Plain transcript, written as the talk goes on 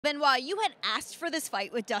Benoit, you had asked for this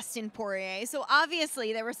fight with Dustin Poirier, so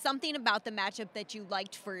obviously there was something about the matchup that you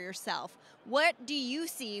liked for yourself. What do you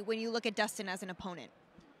see when you look at Dustin as an opponent?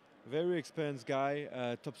 Very experienced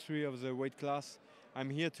guy, top 3 of the weight class. I'm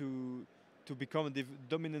here to become a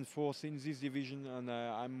dominant force in this division, and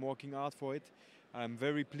I'm working hard for it. I'm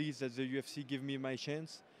very pleased that the UFC give me my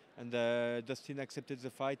chance, and Dustin accepted the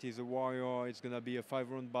fight. He's a warrior. It's gonna be a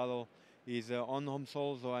 5-round battle. He's on home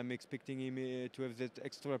soul, so I'm expecting him to have that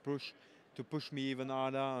extra push to push me even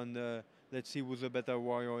harder, and let's see who the better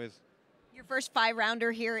warrior is. Your first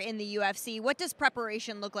 5-rounder here in the UFC. What does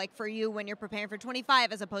preparation look like for you when you're preparing for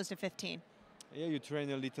 25 as opposed to 15? Yeah, you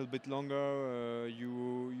train a little bit longer.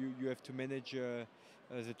 You have to manage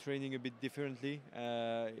the training a bit differently.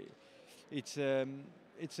 It's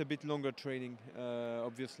a bit longer training,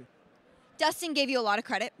 obviously. Dustin gave you a lot of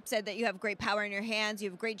credit, said that you have great power in your hands, you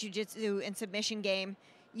have great jiu-jitsu and submission game.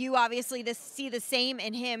 You obviously see the same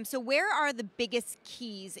in him. So where are the biggest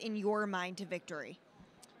keys in your mind to victory?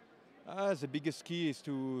 The biggest key is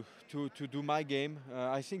to do my game.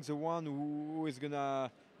 I think the one who is going to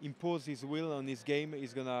impose his will on his game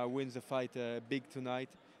is going to win the fight big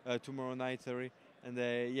tomorrow night, sorry. And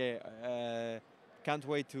can't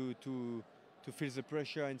wait to feel the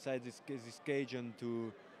pressure inside this cage and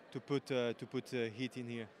to put heat in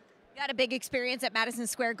here. You had a big experience at Madison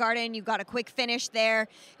Square Garden. You got a quick finish there.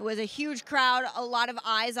 It was a huge crowd, a lot of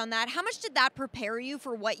eyes on that. How much did that prepare you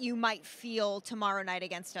for what you might feel tomorrow night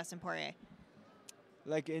against Dustin Poirier?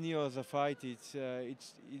 Like any other fight, it's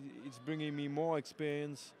bringing me more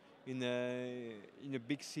experience in a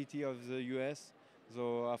big city of the U.S.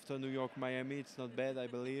 So after New York, Miami, it's not bad, I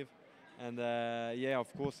believe. And yeah,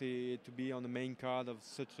 of course, to be on the main card of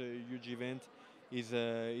such a huge event is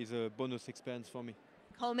a bonus experience for me.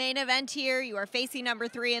 Co-main event here. You are facing number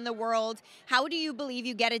 3 in the world. How do you believe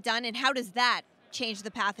you get it done, and how does that change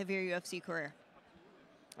the path of your UFC career?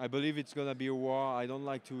 I believe it's gonna be a war. I don't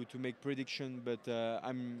like to make prediction, but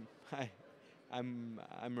I'm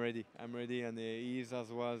ready. I'm ready, and he is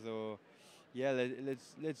as well. So yeah,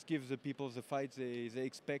 let's give the people the fight they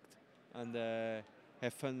expect, and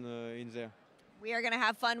have fun in there. We are going to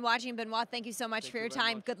have fun watching. Benoit, thank you so much for your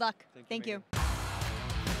time. Good luck. Thank you.